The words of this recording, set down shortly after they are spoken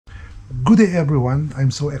Good day everyone!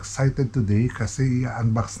 I'm so excited today kasi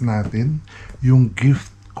i-unbox natin yung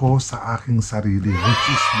gift ko sa aking sarili, which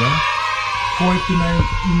is the 49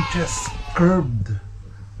 inches curved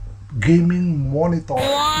gaming monitor.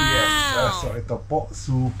 Yes! So ito po,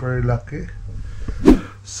 super laki.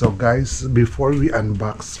 So guys, before we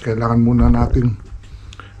unbox, kailangan muna natin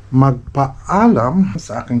magpaalam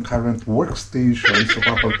sa aking current workstation. So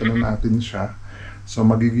papalitan na natin siya. So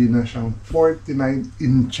magiging na siyang 49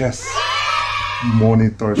 inches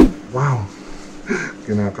monitor. Wow!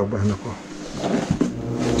 Kinakabahan ako.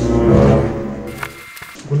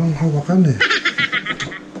 Walang hawakan eh.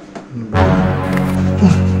 Ano ba?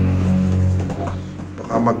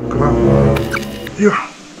 Baka mag-crack. Yeah!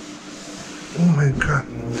 Oh my God!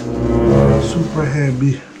 Super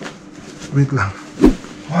heavy. Wait lang.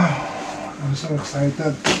 Wow! I'm so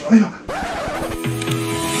excited. Ayun!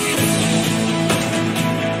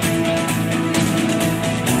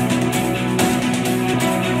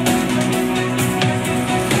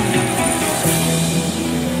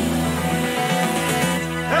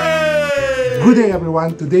 Good day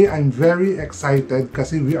everyone! Today I'm very excited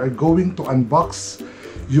kasi we are going to unbox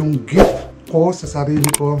yung gift ko sa sarili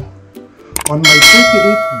ko on my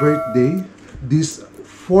 38th birthday. This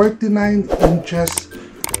 49 inches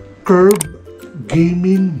curved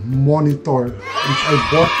gaming monitor which I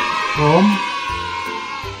bought from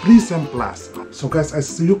Prism Plus. So guys, as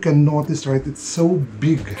you can notice, right, it's so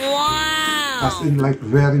big. Wow! As in like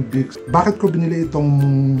very big. Bakit ko binili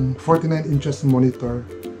itong 49 inches monitor?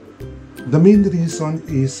 The main reason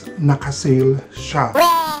is naka-sale siya.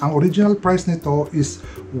 Ang original price nito is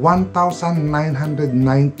 $1,999.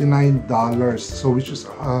 So which is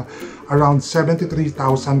around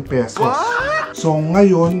 73,000 pesos. So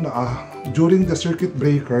ngayon, during the circuit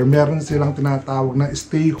breaker, meron silang tinatawag na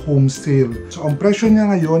stay home sale. So ang presyo niya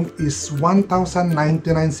ngayon is 1,099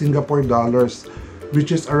 Singapore dollars,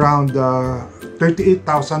 which is around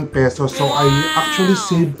 38,000 pesos. So I actually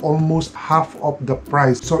saved almost half of the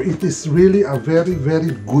price. So it is really a very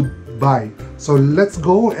good buy. So let's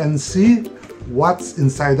go and see what's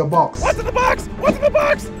inside the box. What's in the box? What's in the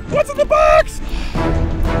box? What's in the box?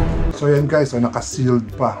 So yan guys, so naka-sealed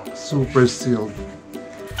pa. Super sealed.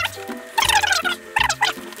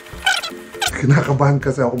 Kinakabahan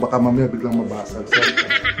kasi ako, baka mamaya biglang mabasag. So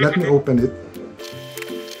let me open it.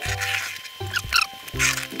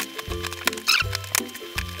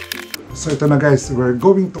 So ito na guys, we're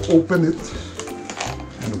going to open it.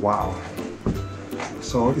 And wow.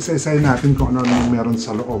 So isa-isayin natin kung ano meron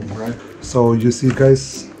sa loob, right? So you see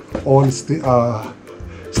guys, all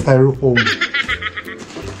styrofoam.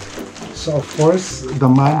 So of course, the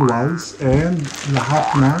manuals and lahat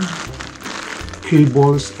ng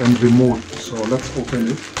cables and remote. So let's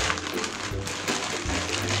open it.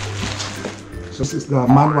 So this is the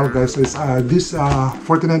manual guys. So it's, this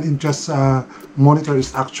 49 inches monitor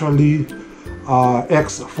is actually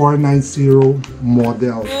X490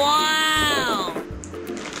 model. Wow!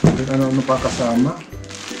 And ano pa kasama?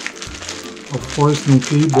 Of course, yung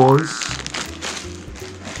cables.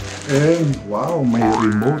 And wow, may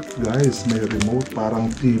remote guys. May remote,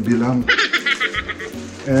 parang TV lang.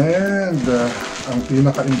 And ang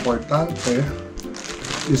pinaka-importante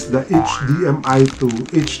is the HDMI to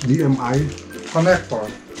HDMI connector.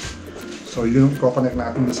 So yun yung ko-connect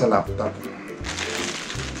natin sa laptop.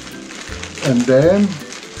 And then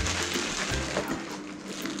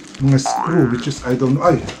mga screw, which is I don't know,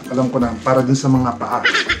 ay alam ko na, para din sa mga paa.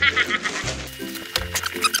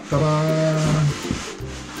 Tara!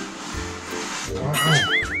 Wow!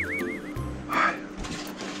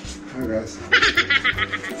 Hi guys.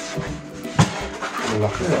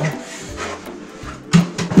 Malaki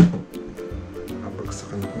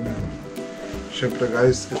nabagsakan ko na. Siyempre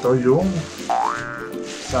guys, ito yung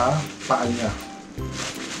sa paa niya.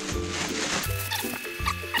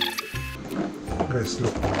 Guys,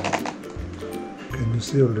 look. Can you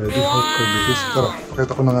see already how curvy it is? Tara,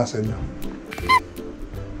 pakita ko na nga sa inyo.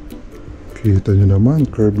 Kita nyo naman,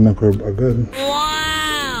 curve na curve agad.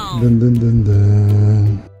 Wow! Dun.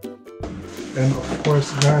 And of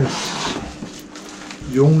course guys,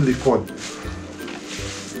 yung likod.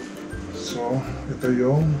 So, ito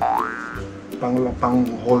yung pang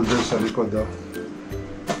holder sa likod.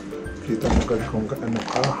 Kita mo agad kung ano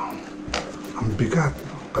ka. Ang bigat,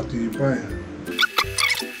 katibay.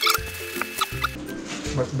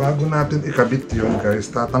 But bago natin ikabit yun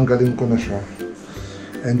guys, tatanggalin ko na siya.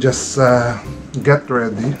 And just get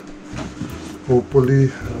ready.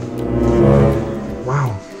 Hopefully,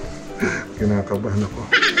 wow! Kinakabahan ako.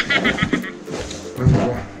 Ano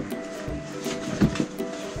ba?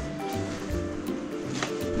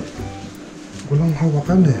 Walang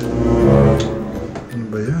hawakan eh. Ano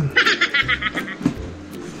ba yan?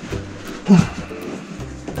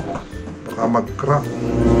 Baka mag-crack.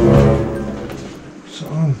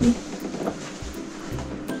 Saan?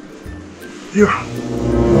 Yeah.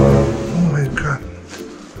 Oh my God.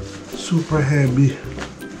 Super heavy.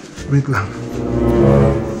 Wait lang.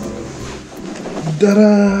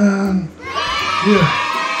 Daran! Yeah.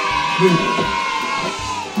 Wait.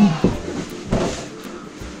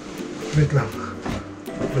 Wait lang.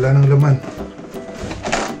 Wala nang laman.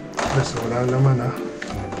 Basta wala nang laman ha.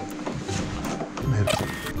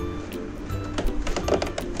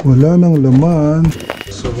 Wala nang laman.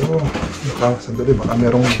 So, sandali, baka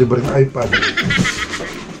merong libreng iPad.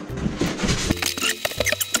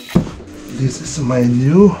 This is my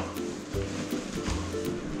new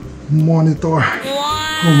monitor.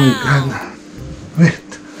 Wow. Oh my God. Wait.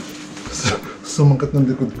 Sumangkat ng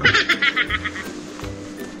likod ko.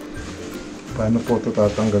 Paano po ito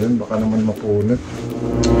tatanggalin? Baka naman mapunit.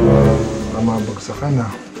 Baka mabagsakan ha.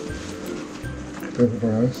 Ito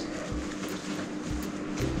guys.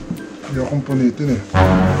 Hindi akong punitin eh.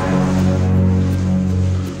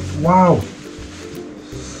 Wow!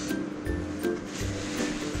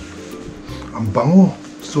 Ang bango.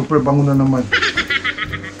 Super bango na naman.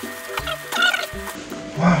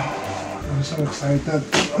 Wow! I'm so excited.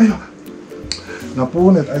 Ay!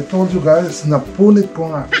 Napunit. I told you guys, napunit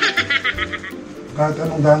ko nga. Kahit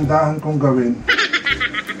anong dahan-dahan kong gawin.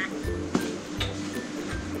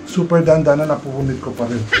 Super dahan-dahan na napunit ko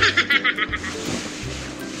pa rin.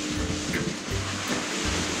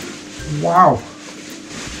 Wow!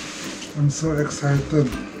 I'm so excited.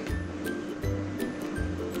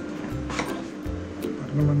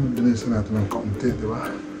 Para naman bilisan natin ng kaunti, di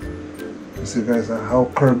ba? Kasi guys, how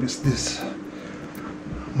curved is this?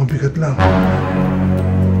 Mabigat lang.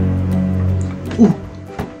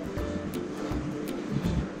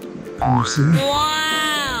 You see?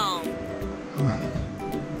 Wow!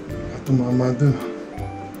 Tumama dun.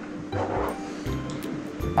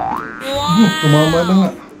 Wow! Tumama na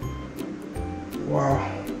nga. Wow.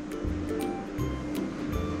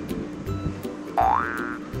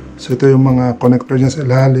 So ito yung mga connector niya sa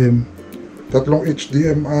ilalim. Tatlong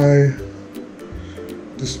HDMI,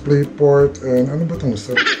 display port, and ano ba itong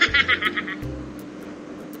isa?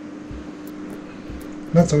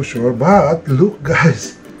 Not so sure, but look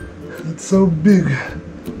guys, it's so big.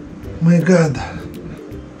 My God.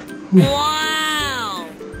 Wow!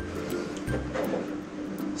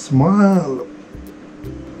 Smile.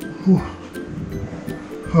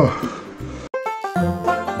 Huh.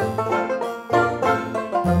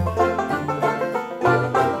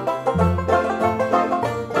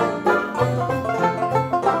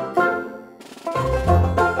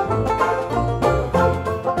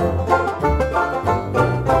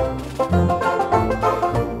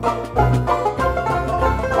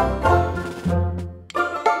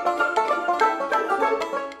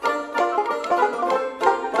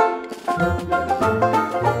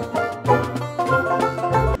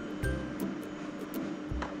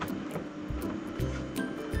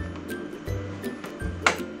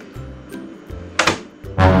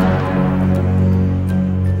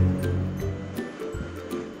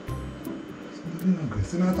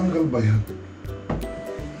 Tinatanggal ba yan?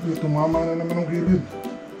 Tumama na naman ang gilid.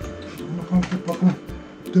 Ano kang tipak na?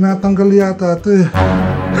 Tinatanggal yata ito eh.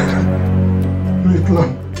 Wait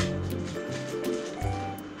lang.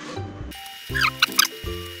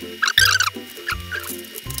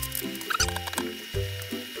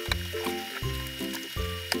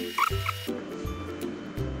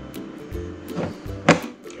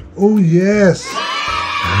 Oh yes!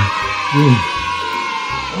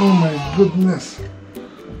 Oh my goodness!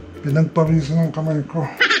 Pinagpawisan ng kamay ko.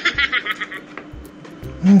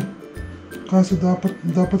 Kasi dapat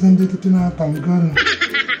hindi ito tinatanggal.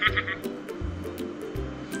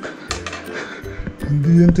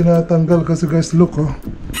 Hindi yan tinatanggal kasi guys, look oh.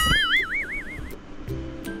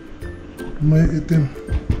 May itim.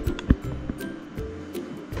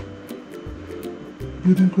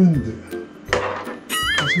 Piling ko hindi.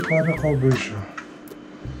 Kasi para cover siya.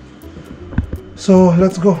 So,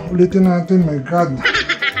 let's go. Ulitin natin. My God.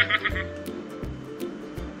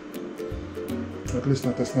 At least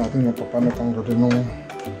na-test natin kung paano tanggalin nung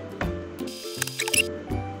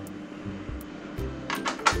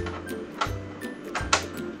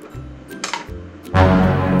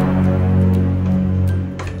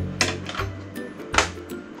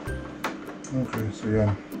okay, so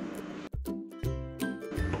yan.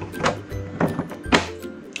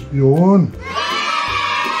 Yun.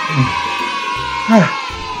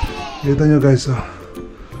 Kita nyo guys, oh.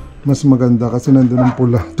 Mas maganda kasi nandun ang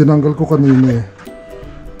pula. Tinanggal ko kanina eh.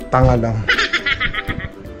 tanga lang.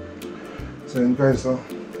 So yun guys, so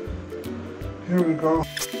here we go.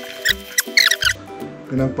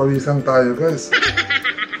 Pinagpawisan tayo guys.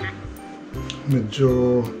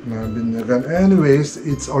 Medyo nabinyagan. Anyways,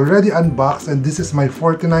 it's already unboxed and this is my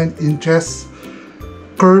 49 inches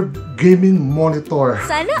curved gaming monitor.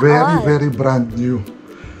 Sana Very brand new.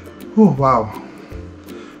 Oh, wow.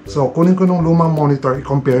 So, kunin ko nung lumang monitor,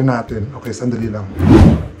 i-compare natin. Okay, sandali lang.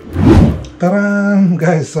 Tarang!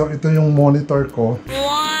 Guys, so ito yung monitor ko.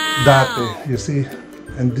 Wow. Dati, you see?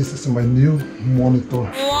 And this is my new monitor.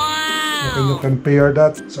 Wow. Okay, you can compare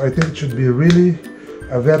that. So, I think it should be really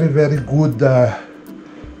a very good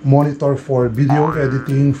monitor for video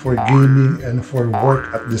editing, for gaming, and for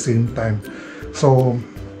work at the same time. So,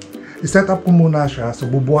 i-set up ko muna siya. So,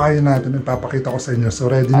 bubuhayin natin. Ipapakita ko sa inyo. So,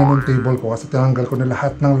 ready na yung table ko kasi tinanggal ko na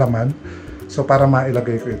lahat ng laman. So, para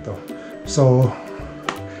mailagay ko ito. So,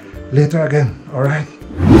 later again. Alright?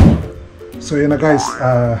 So, yun na guys.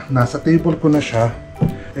 Nasa table ko na siya.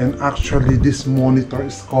 And actually, this monitor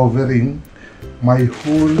is covering my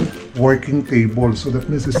whole working table. So, that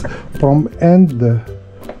means it's from end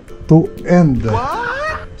to end.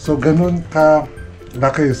 So, ganun ka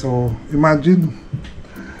laki. So, imagine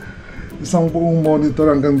isang buong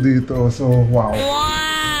monitor hanggang dito. So, wow.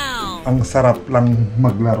 Wow. Ang sarap lang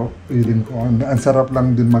maglaro. Feeling ko. Ang sarap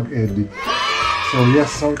lang din mag-edit. So,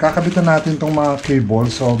 yes. So, kakabitan natin tong mga cable.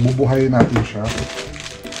 So, bubuhayin natin siya.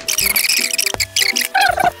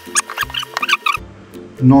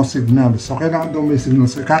 No signal. So, kailangan daw may signal.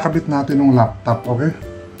 So, kakabit natin yung laptop. Okay?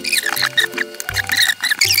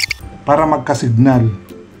 Para magka-signal.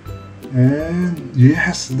 And,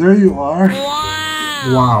 yes. There you are.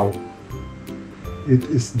 Wow. Wow. It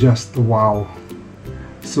is just wow.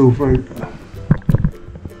 Super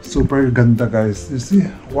ganda guys. You see?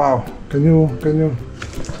 Wow. Can you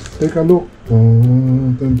take a look?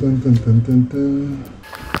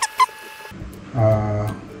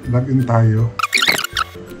 Log in tayo.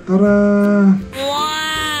 Tara! Wow.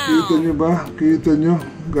 Kita nyo ba? Kita nyo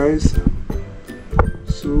guys?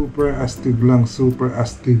 Super astig lang. Super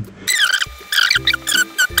astig.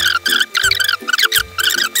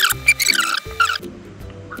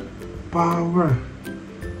 Power.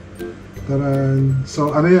 Taran.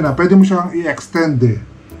 So, ano yan pwede mo siyang i-extend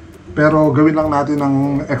Pero gawin lang natin ng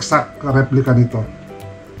exact replica nito.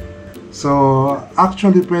 So,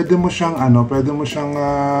 actually, pwede mo siyang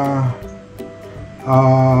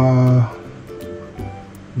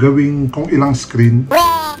gawing kung ilang screen.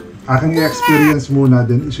 Aking i-experience muna,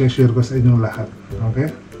 then i-share ko sa inyong lahat.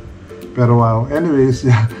 Okay? Pero wow. Anyways,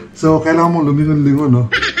 yeah. So, kailangan mong lumingon-lingon,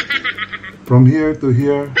 no? From here to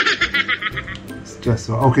here.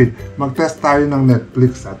 Just so. Okay, mag-test tayo ng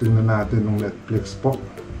Netflix. Tingnan natin ng Netflix po.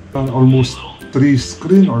 Almost 3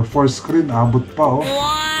 screen or 4 screen. Abot pa, oh.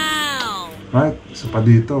 Wow. Right? Isa pa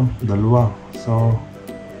dito. 2. So,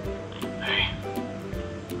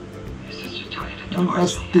 ang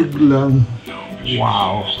astig lang.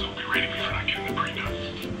 Wow.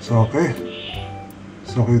 So, okay.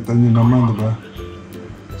 So, kita nyo naman, diba?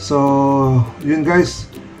 So, yun guys.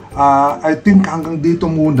 I think hanggang dito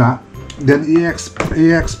muna. Then,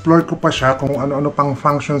 i-explore ko pa siya kung ano-ano pang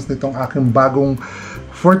functions nitong aking bagong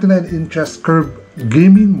 49 inches curved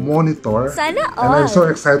gaming monitor. Sana all. And I'm so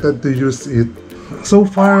excited to use it. So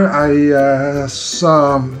far, I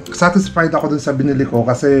satisfied ako dun sa binili ko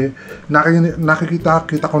kasi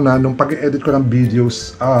nakikita ko na nung pag-edit ko ng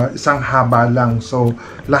videos, isang haba lang. So,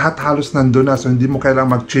 lahat halos nandun na. So, hindi mo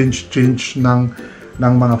kailangang mag-change ng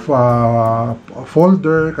mga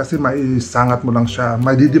folder kasi maisangat mo lang siya.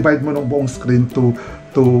 Mai-divide mo ng buong screen to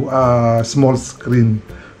small screen.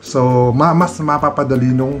 So, mas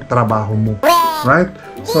mapapadali nung trabaho mo. Right?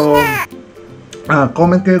 So,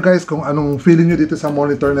 comment kayo guys kung anong feeling nyo dito sa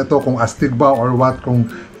monitor na to, kung astig ba or what, kung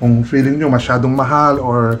feeling nyo masyadong mahal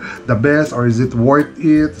or the best or is it worth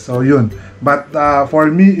it. So, yun. But for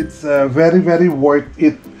me, it's very worth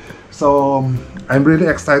it. So, I'm really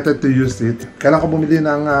excited to use it. Kailangan ko bumili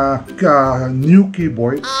ng new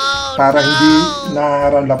keyboard para hindi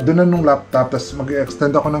naharap doon na nung laptop. Tapos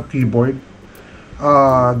mag-extend ako ng keyboard.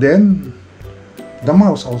 Then, the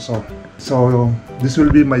mouse also. So, this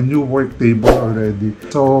will be my new work table already.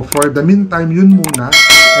 So, for the meantime, yun muna.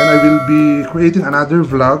 And I will be creating another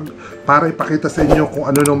vlog para ipakita sa inyo kung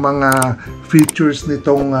ano ng mga features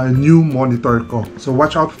nitong new monitor ko. So,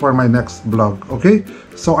 watch out for my next vlog. Okay?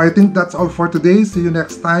 So, I think that's all for today. See you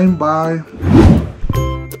next time. Bye!